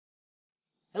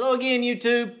Hello again,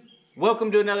 YouTube. Welcome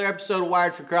to another episode of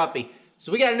Wired for Crappie.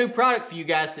 So we got a new product for you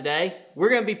guys today. We're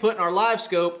going to be putting our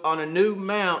Livescope on a new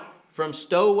mount from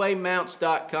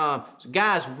stowawaymounts.com. So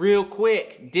guys, real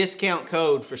quick, discount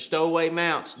code for Stowaway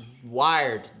Mounts,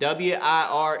 Wired,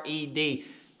 W-I-R-E-D.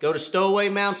 Go to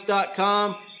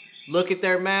stowawaymounts.com, look at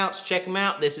their mounts, check them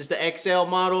out. This is the XL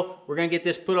model. We're going to get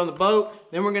this put on the boat.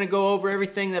 Then we're going to go over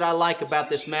everything that I like about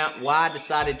this mount, why I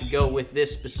decided to go with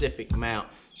this specific mount.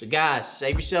 So guys,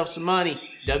 save yourself some money.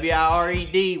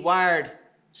 W-I-R-E-D, Wired,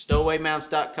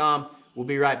 stowawaymounts.com. We'll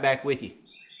be right back with you.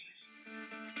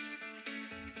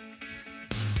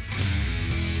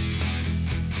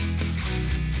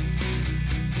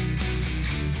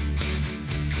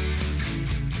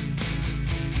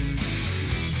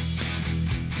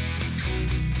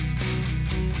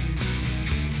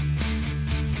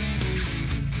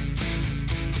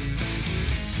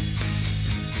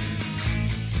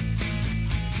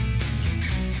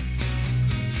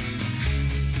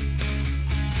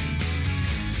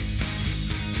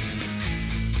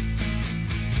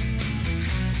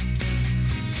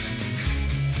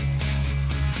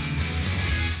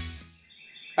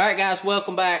 Alright guys,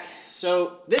 welcome back.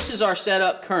 So this is our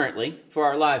setup currently for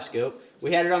our Livescope.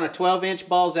 We had it on a 12-inch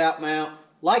balls out mount.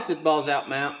 Like the balls out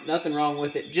mount, nothing wrong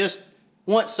with it. Just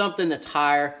want something that's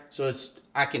higher so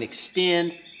I can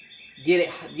extend,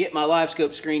 get my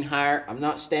Livescope screen higher. I'm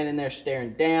not standing there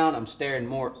staring down. I'm staring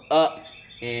more up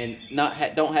and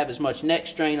don't have as much neck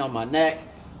strain on my neck.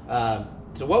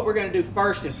 So what we're going to do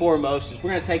first and foremost is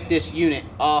we're going to take this unit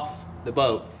off the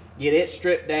boat, get it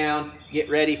stripped down, get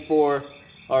ready for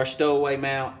our stowaway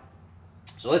mount.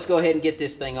 So let's go ahead and get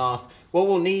this thing off. What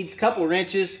we'll need is a couple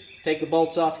wrenches, take the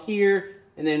bolts off here,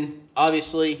 and then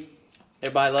obviously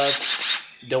everybody loves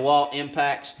DeWalt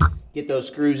impacts. Get those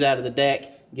screws out of the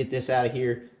deck, get this out of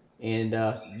here, and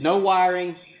no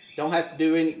wiring. Don't have to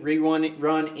do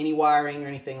run any wiring or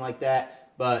anything like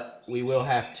that, but we will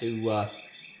have to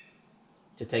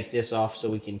take this off so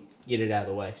we can get it out of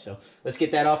the way. So let's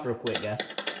get that off real quick, guys.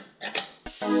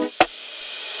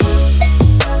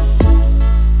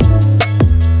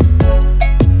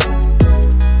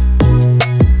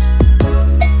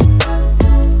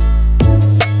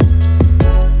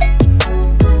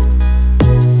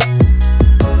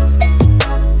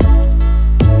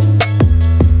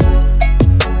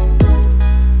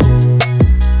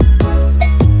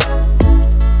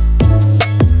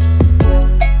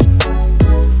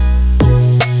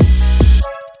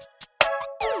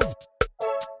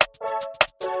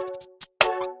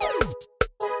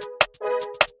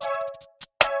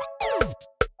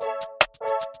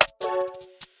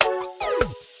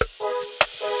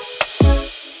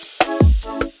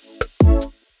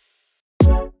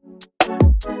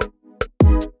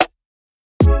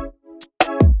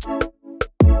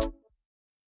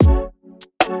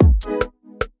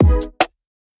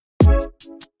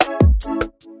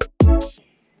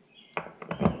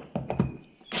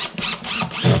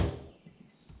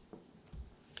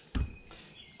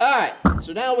 Alright,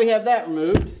 so now we have that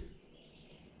removed.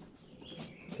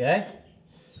 Okay.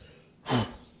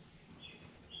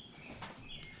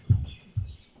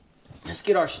 Let's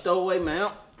get our stowaway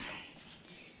mount.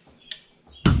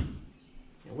 And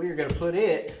we're going to put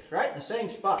it right in the same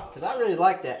spot because I really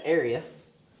like that area.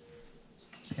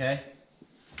 Okay.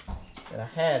 That I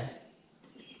had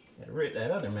to rip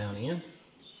that other mount in.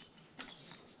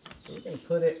 So we're going to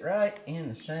put it right in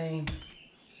the same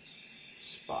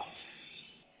spot.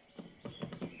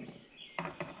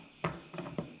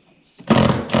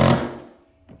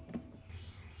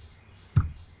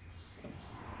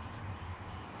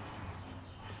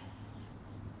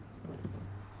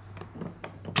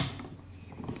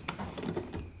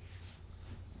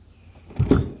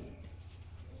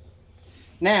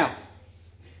 Now,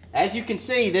 as you can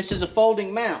see, this is a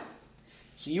folding mount.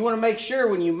 So you want to make sure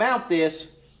when you mount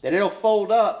this that it'll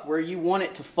fold up where you want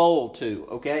it to fold to,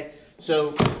 okay?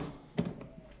 So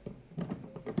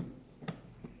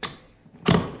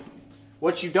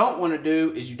what you don't want to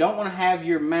do is you don't want to have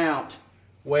your mount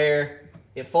where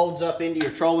it folds up into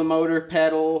your trolling motor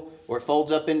pedal or it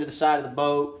folds up into the side of the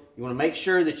boat. You want to make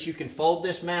sure that you can fold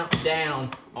this mount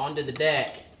down onto the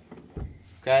deck,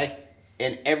 okay?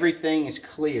 And everything is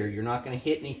clear. You're not going to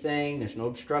hit anything. There's no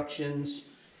obstructions.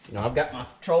 You know, I've got my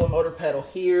trolling motor pedal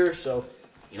here, so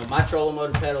you know my trolling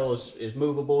motor pedal is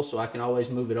movable, so I can always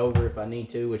move it over if I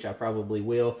need to, which I probably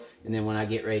will. And then when I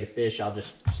get ready to fish, I'll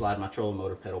just slide my trolling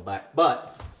motor pedal back.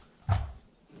 But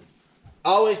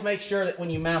always make sure that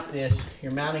when you mount this,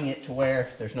 you're mounting it to where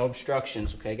there's no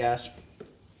obstructions, okay, guys?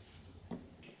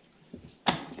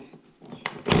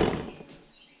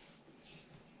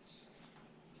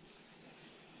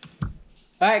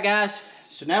 All right, guys.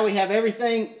 So now we have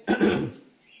everything.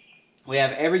 We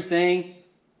have everything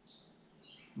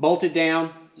bolted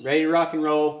down, ready to rock and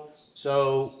roll.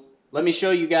 So let me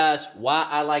show you guys why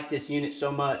I like this unit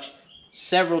so much.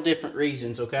 Several different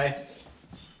reasons, okay?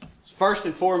 First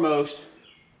and foremost,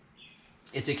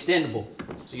 it's extendable.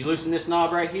 So you loosen this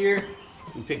knob right here,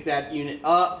 you pick that unit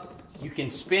up, you can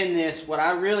spin this. What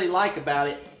I really like about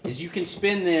it is you can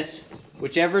spin this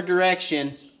whichever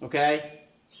direction, okay,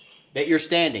 that you're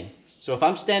standing. So if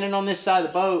I'm standing on this side of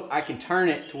the boat, I can turn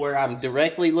it to where I'm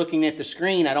directly looking at the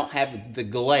screen. I don't have the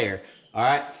glare, all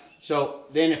right? So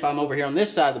then if I'm over here on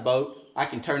this side of the boat, I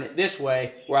can turn it this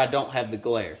way where I don't have the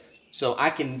glare. So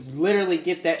I can literally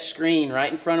get that screen right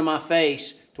in front of my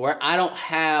face to where I don't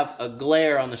have a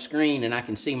glare on the screen and I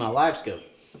can see my Livescope.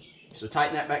 So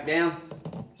tighten that back down.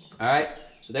 All right,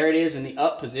 so there it is in the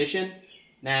up position.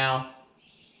 Now,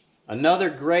 another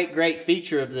great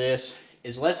feature of this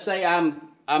is, let's say I'm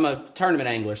a tournament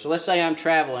angler. So let's say I'm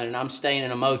traveling and I'm staying in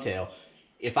a motel.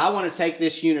 If I want to take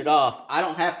this unit off, I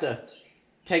don't have to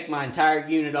take my entire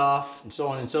unit off and so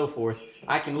on and so forth.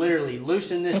 I can literally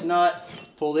loosen this nut,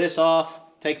 pull this off,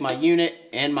 take my unit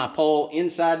and my pole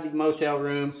inside the motel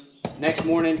room. Next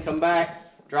morning, come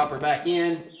back, drop her back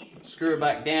in, screw her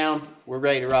back down. We're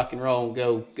ready to rock and roll and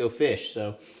go fish.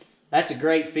 So that's a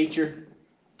great feature.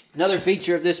 Another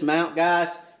feature of this mount,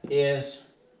 guys, is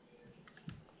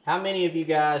how many of you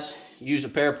guys use a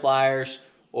pair of pliers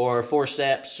or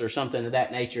forceps or something of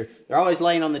that nature? They're always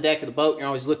laying on the deck of the boat and you're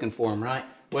always looking for them, right?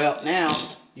 Well, now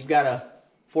you've got a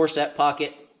forcep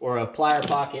pocket or a plier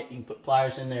pocket. You can put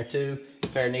pliers in there too, a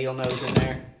pair of needle nose in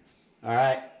there. All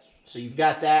right, so you've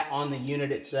got that on the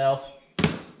unit itself.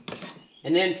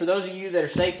 And then for those of you that are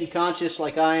safety conscious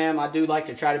like I am, I do like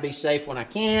to try to be safe when I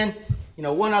can. You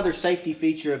know, one other safety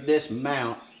feature of this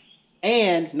mount,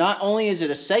 and not only is it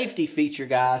a safety feature,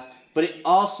 guys, but it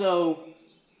also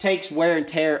takes wear and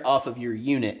tear off of your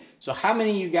unit. So how many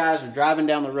of you guys are driving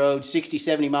down the road 60,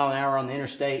 70 mile an hour on the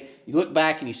interstate, you look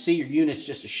back and you see your unit's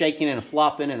just a shaking and a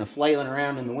flopping and a flailing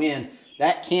around in the wind?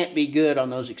 That can't be good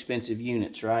on those expensive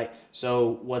units, right?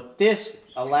 So what this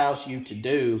allows you to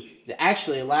do is it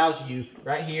actually allows you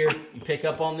right here, you pick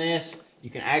up on this,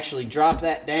 you can actually drop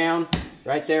that down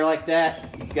right there like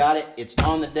that. You've got it, it's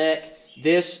on the deck.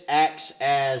 This acts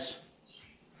as,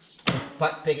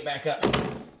 pick it back up.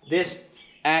 This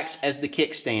acts as the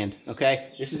kickstand,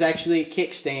 okay? This is actually a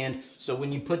kickstand, so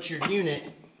when you put your unit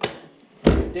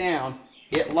down,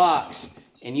 it locks,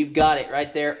 and you've got it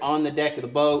right there on the deck of the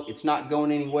boat. It's not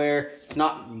going anywhere. It's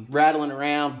not rattling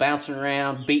around, bouncing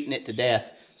around, beating it to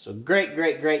death. So great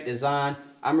design.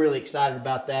 I'm really excited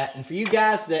about that. And for you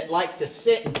guys that like to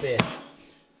sit and fish,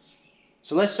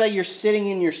 so let's say you're sitting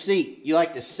in your seat. You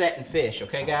like to sit and fish,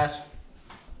 okay, guys?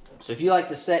 So if you like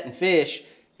to sit and fish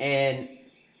and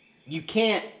you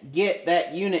can't get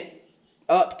that unit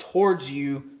up towards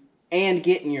you and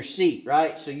get in your seat,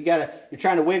 right? So you're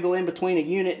trying to wiggle in between a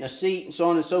unit and a seat and so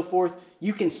on and so forth.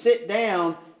 You can sit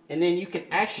down and then you can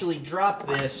actually drop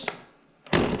this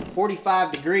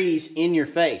 45 degrees in your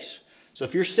face. So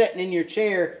if you're sitting in your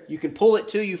chair, you can pull it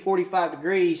to you 45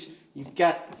 degrees. You've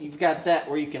got that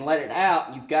where you can let it out.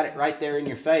 And you've got it right there in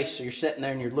your face. So you're sitting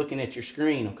there and you're looking at your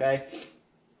screen, okay?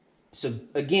 So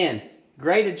again,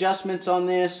 great adjustments on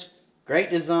this, great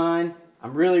design.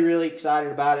 I'm really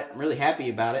excited about it. I'm really happy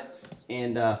about it.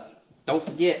 And don't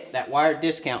forget that wired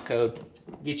discount code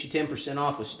gets you 10%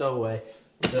 off with Stowaway.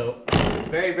 So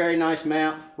very nice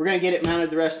mount. We're gonna get it mounted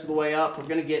the rest of the way up. We're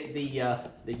gonna get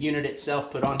the unit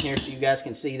itself put on here so you guys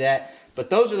can see that. But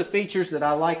those are the features that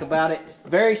I like about it.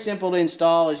 Very simple to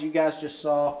install, as you guys just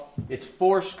saw. It's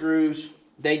 4 screws.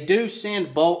 They do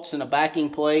send bolts and a backing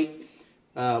plate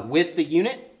with the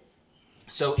unit.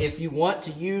 So if you want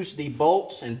to use the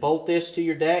bolts and bolt this to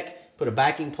your deck, put a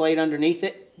backing plate underneath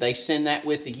it, they send that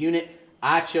with the unit.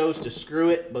 I chose to screw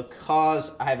it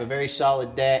because I have a very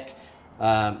solid deck.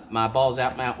 My balls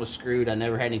out mount was screwed. I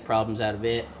never had any problems out of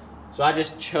it. So I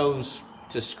just chose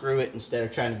to screw it instead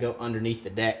of trying to go underneath the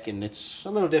deck, and it's a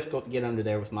little difficult to get under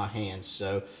there with my hands.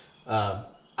 So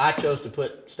I chose to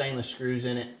put stainless screws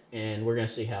in it, and we're gonna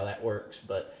see how that works.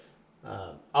 But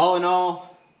all in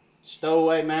all,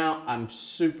 Stowaway mount, I'm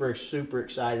super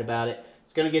excited about it.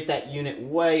 It's gonna get that unit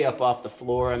way up off the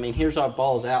floor. I mean, here's our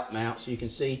balls out mount, so you can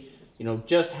see, you know,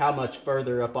 just how much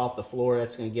further up off the floor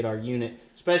that's gonna get our unit,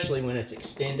 especially when it's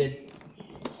extended.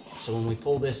 So when we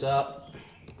pull this up,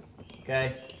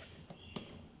 okay,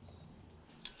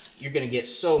 you're gonna get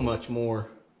so much more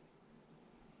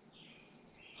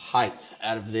height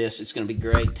out of this. It's gonna be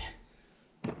great.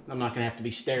 I'm not gonna have to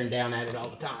be staring down at it all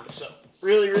the time. So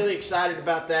really excited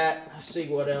about that. Let's see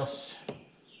what else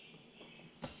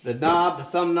The knob, the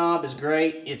thumb knob is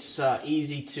great. It's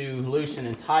easy to loosen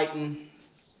and tighten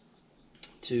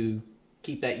to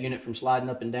keep that unit from sliding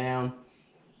up and down.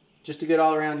 Just a good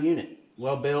all-around unit.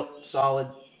 Well built, solid.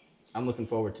 I'm looking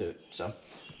forward to it. So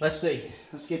let's see.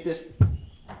 Let's get this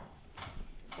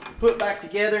put back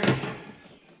together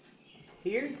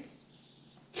here.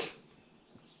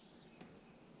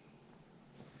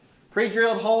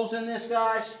 Pre-drilled holes in this,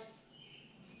 guys,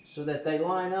 so that they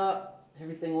line up.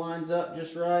 Everything lines up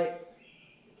just right.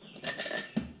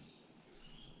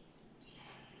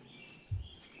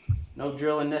 No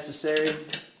drilling necessary.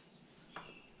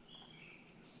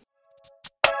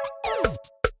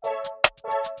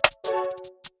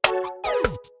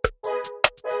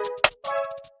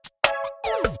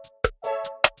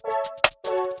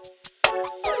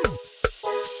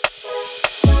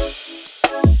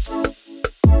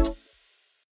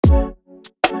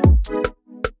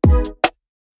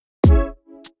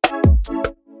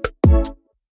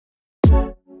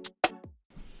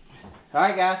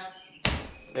 Alright guys,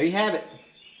 there you have it.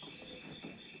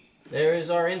 There is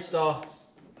our install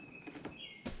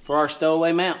for our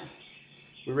stowaway mount.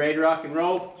 We're ready to rock and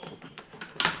roll.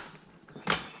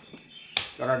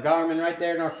 Got our Garmin right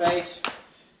there in our face.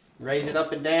 Raise it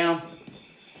up and down.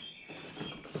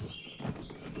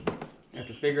 Have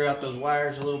to figure out those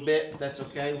wires a little bit, but that's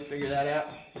okay, we'll figure that out.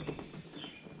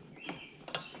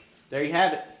 There you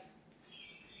have it.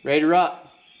 Ready to rock.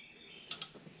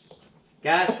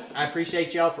 Guys, I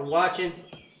appreciate y'all for watching.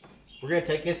 We're going to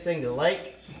take this thing to the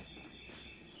lake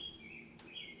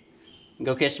and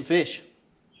go catch some fish.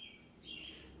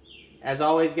 As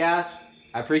always, guys,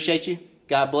 I appreciate you.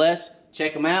 God bless.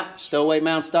 Check them out,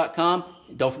 stowawaymounts.com.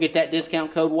 Don't forget that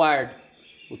discount code WIRED.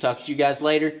 We'll talk to you guys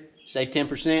later. Save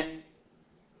 10%.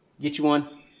 Get you one.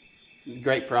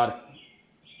 Great product.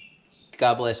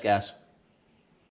 God bless, guys.